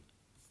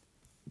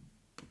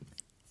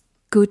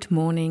Good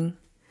morning.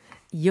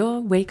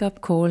 Your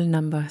wake-up call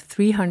number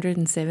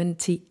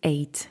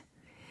 378.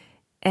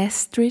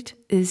 Astrid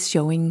is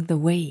showing the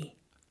way.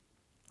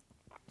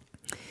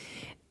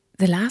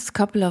 The last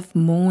couple of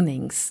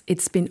mornings,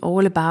 it's been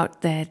all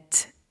about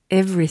that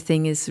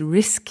everything is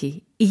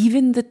risky,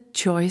 even the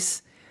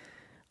choice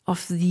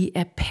of the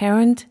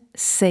apparent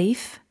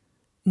safe,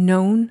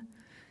 known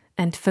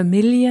and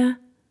familiar,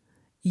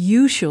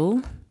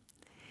 usual.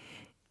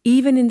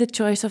 Even in the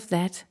choice of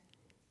that,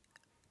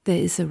 there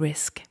is a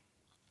risk.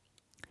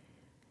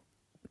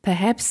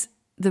 Perhaps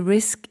the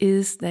risk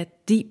is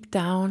that deep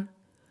down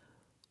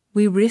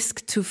we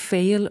risk to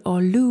fail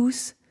or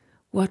lose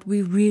what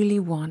we really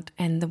want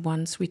and the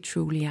ones we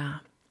truly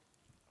are.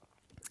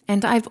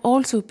 And I've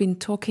also been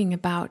talking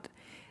about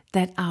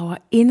that our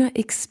inner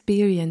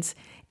experience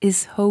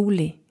is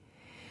holy,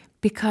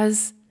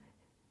 because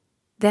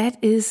that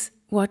is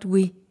what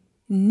we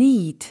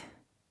need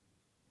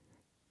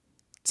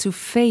to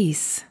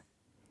face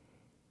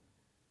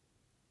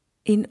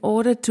in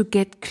order to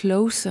get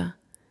closer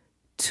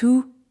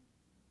to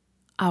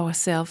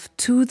ourselves,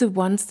 to the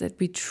ones that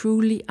we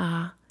truly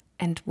are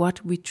and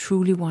what we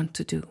truly want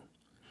to do.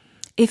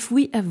 If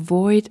we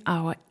avoid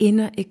our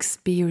inner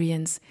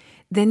experience,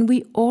 then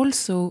we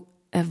also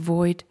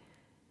avoid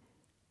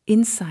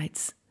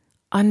insights,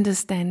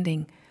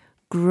 understanding,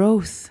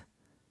 growth.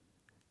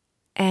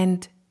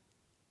 And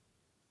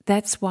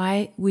that's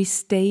why we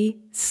stay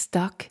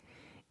stuck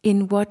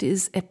in what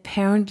is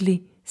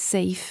apparently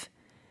safe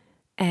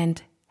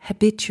and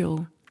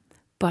habitual,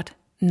 but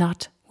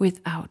not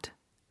without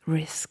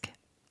risk.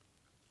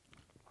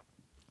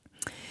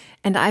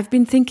 And I've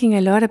been thinking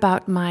a lot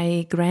about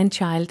my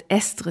grandchild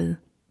Astrid,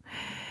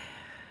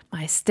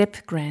 my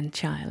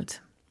step-grandchild.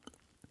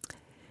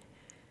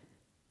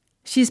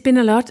 She's been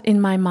a lot in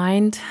my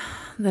mind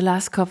the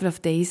last couple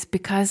of days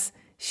because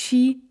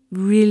she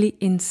really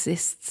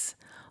insists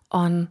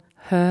on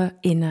her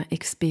inner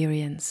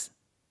experience.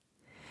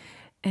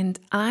 And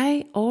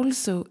I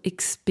also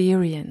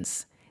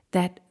experience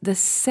that the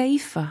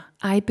safer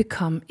I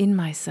become in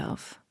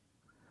myself,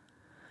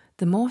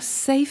 the more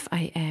safe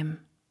I am,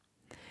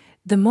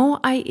 the more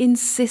I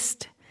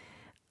insist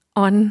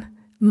on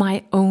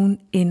my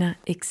own inner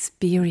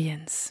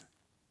experience.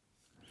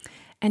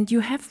 And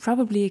you have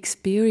probably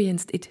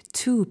experienced it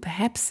too,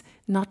 perhaps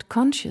not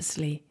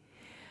consciously,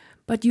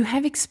 but you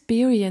have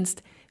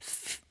experienced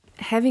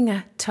having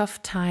a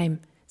tough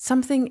time.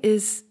 Something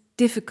is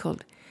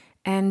difficult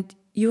and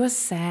you are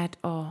sad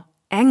or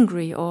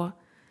angry or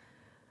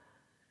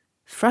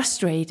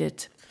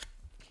frustrated.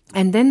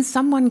 And then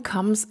someone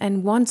comes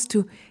and wants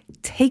to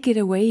take it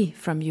away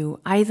from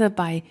you, either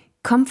by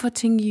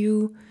comforting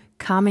you,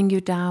 calming you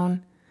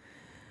down,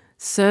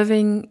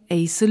 serving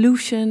a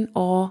solution,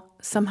 or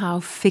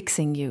somehow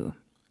fixing you.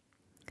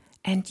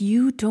 And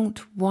you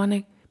don't want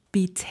to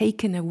be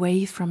taken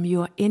away from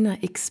your inner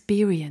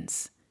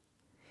experience.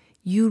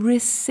 You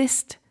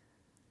resist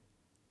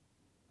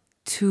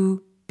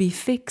to be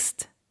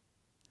fixed.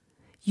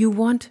 You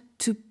want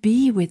to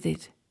be with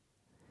it.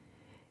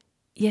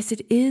 Yes,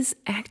 it is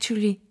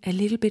actually a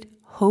little bit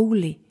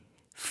holy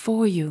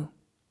for you.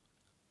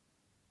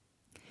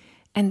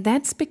 And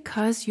that's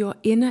because your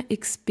inner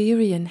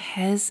experience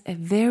has a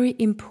very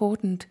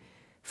important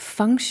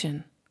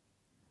function,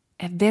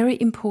 a very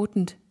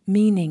important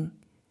meaning.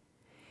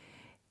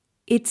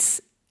 It's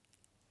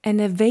an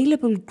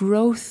available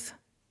growth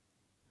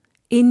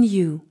in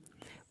you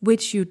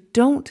which you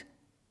don't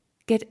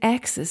get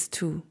access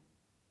to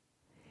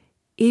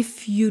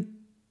if you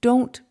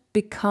don't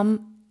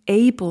become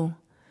able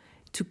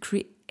to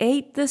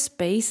create the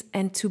space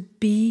and to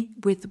be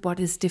with what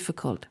is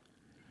difficult.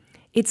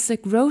 It's a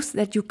growth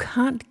that you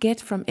can't get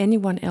from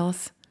anyone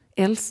else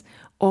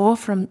or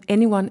from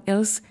anyone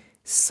else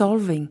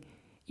solving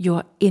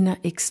your inner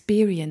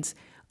experience,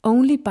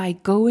 only by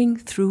going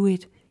through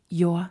it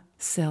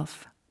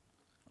yourself.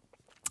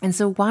 And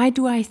so why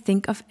do I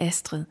think of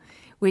Astrid,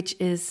 which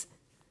is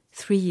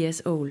 3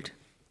 years old?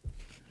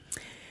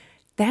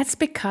 That's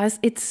because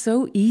it's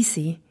so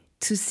easy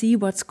to see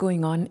what's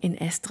going on in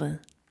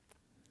Astrid.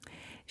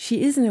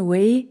 She is in a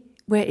way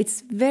where it's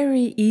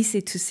very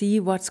easy to see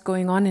what's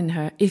going on in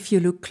her if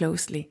you look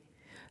closely.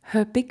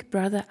 Her big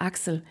brother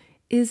Axel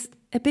is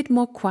a bit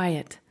more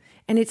quiet,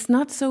 and it's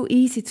not so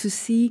easy to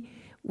see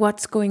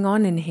what's going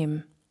on in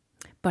him.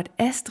 But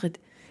Astrid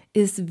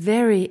is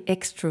very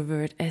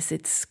extrovert, as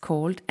it's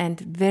called, and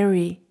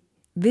very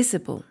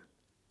visible.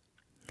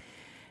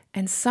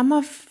 And some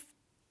of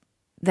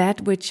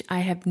that which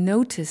I have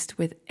noticed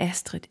with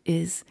Astrid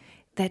is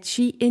that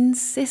she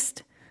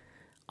insists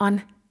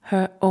on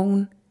her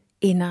own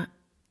inner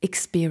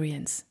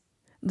experience,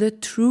 the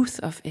truth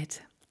of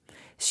it.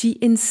 She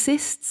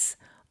insists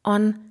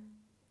on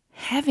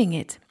having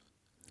it,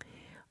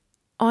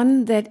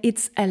 on that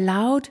it's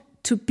allowed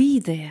to be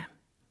there,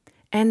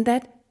 and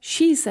that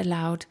she's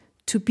allowed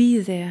to be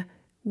there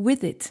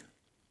with it.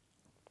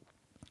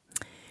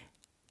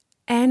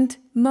 And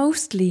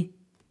mostly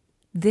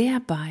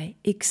thereby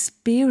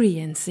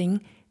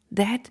experiencing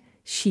that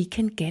she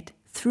can get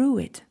through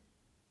it.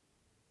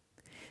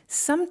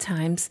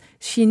 Sometimes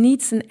she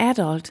needs an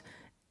adult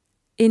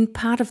in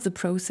part of the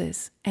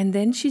process, and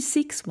then she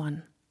seeks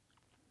one.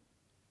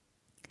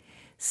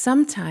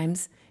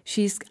 Sometimes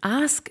she's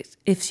asked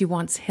if she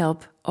wants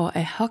help or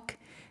a hug,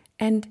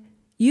 and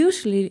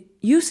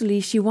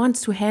usually she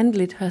wants to handle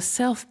it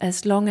herself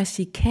as long as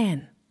she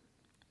can.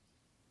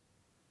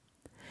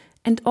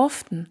 And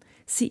often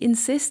she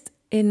insists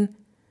in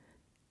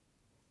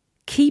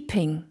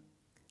keeping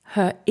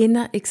her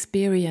inner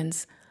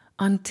experience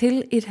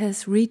until it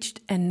has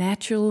reached a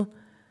natural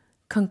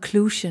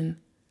conclusion,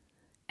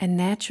 a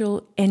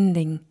natural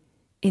ending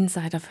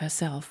inside of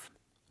herself.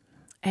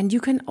 And you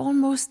can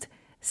almost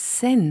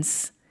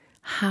sense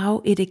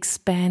how it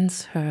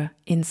expands her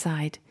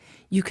inside.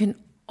 You can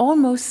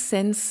almost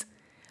sense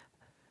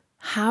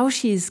how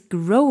she is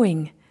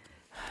growing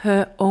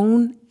her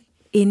own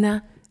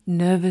inner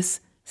nervous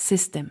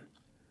system.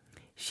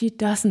 She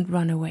doesn't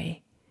run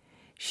away.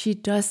 She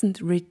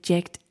doesn't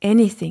reject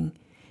anything.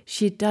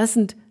 She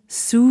doesn't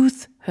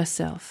soothe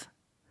herself.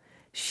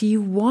 She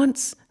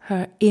wants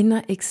her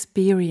inner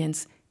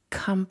experience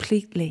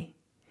completely.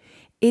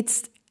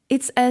 It's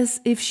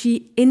as if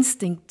she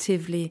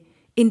intuitively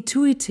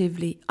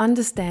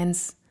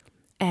understands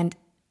and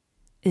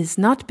is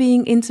not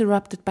being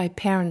interrupted by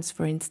parents,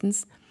 for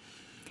instance,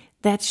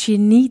 that she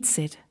needs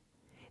it,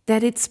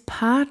 that it's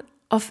part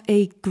of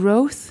a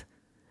growth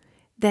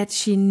that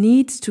she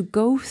needs to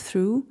go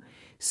through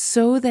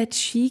so that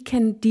she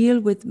can deal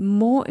with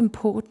more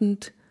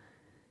important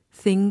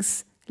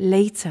things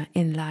later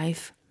in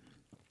life,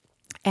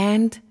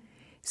 and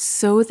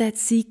so that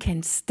she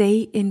can stay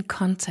in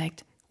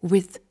contact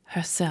with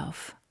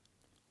herself.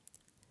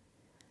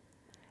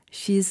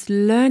 She's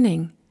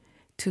learning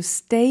to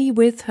stay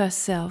with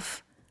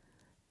herself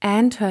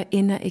and her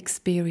inner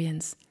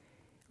experience,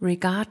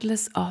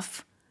 regardless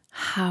of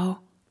how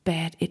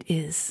bad it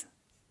is.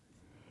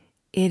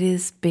 It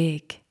is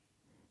big.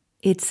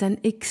 It's an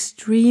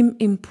extreme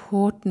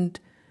important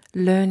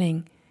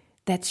learning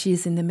that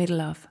she's in the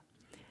middle of.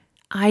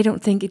 I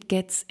don't think it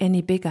gets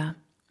any bigger.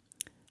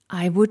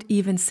 I would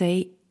even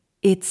say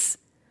it's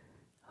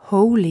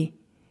holy.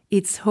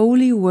 It's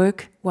holy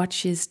work what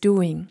she's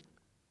doing.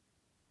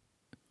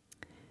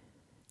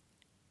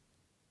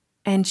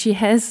 And she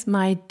has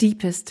my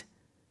deepest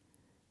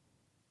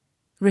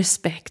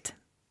respect.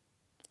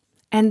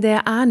 And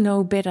there are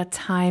no better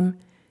time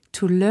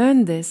to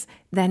learn this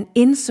than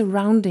in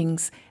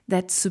surroundings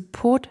that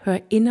support her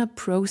inner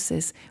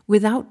process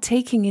without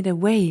taking it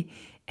away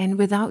and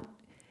without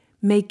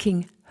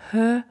making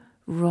her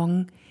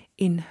wrong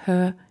in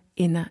her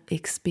inner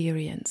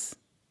experience.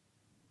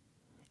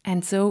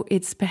 And so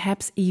it's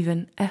perhaps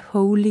even a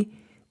holy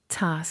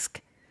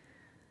task,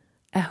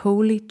 a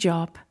holy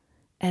job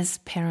as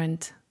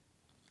parent.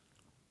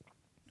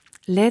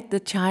 Let the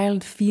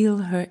child feel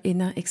her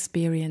inner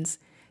experience.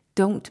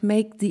 Don't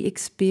make the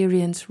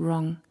experience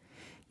wrong,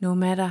 no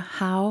matter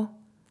how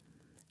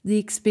the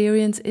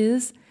experience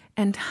is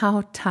and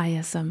how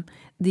tiresome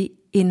the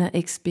inner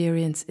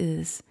experience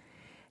is.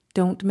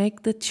 Don't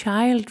make the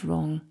child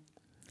wrong.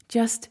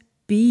 Just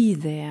be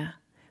there,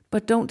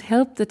 but don't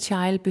help the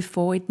child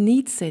before it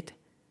needs it.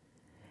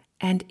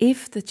 And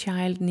if the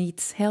child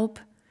needs help,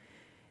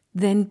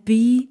 then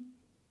be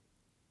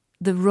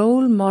the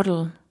role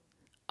model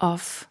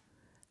of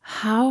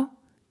how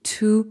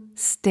to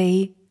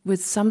stay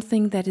with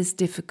something that is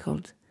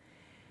difficult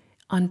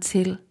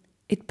until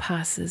it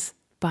passes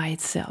by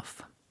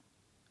itself.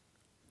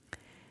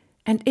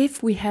 And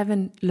if we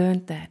haven't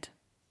learned that,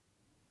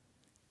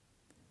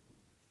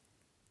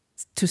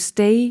 to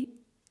stay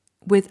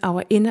with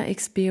our inner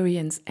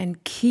experience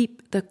and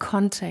keep the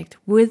contact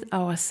with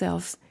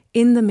ourselves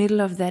in the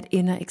middle of that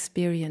inner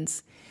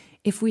experience,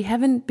 if we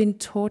haven't been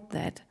taught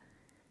that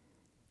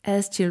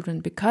as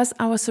children, because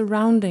our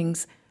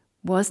surroundings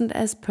wasn't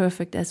as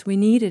perfect as we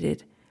needed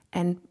it,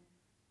 and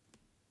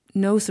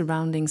no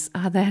surroundings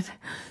are that,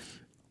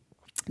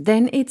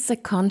 then it's a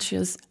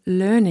conscious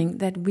learning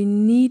that we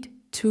need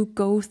to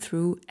go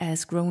through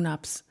as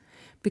grown-ups,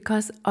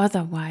 because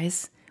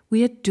otherwise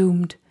we are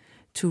doomed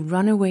to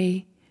run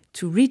away,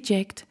 to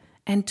reject,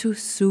 and to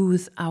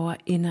soothe our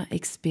inner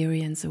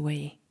experience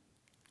away.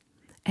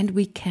 And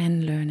we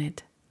can learn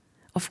it.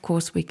 Of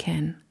course we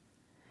can.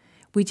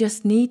 We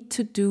just need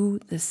to do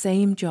the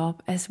same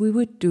job as we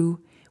would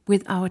do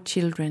with our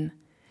children.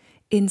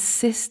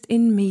 Insist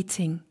in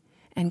meeting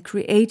and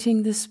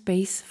creating the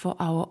space for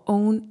our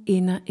own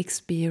inner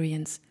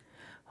experience,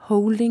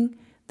 holding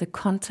the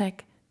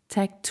contact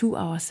to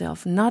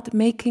ourselves, not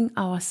making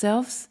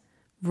ourselves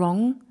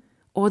wrong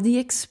or the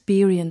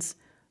experience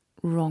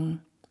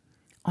wrong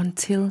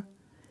until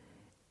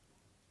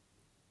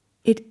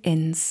it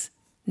ends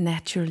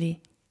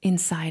naturally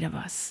inside of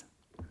us.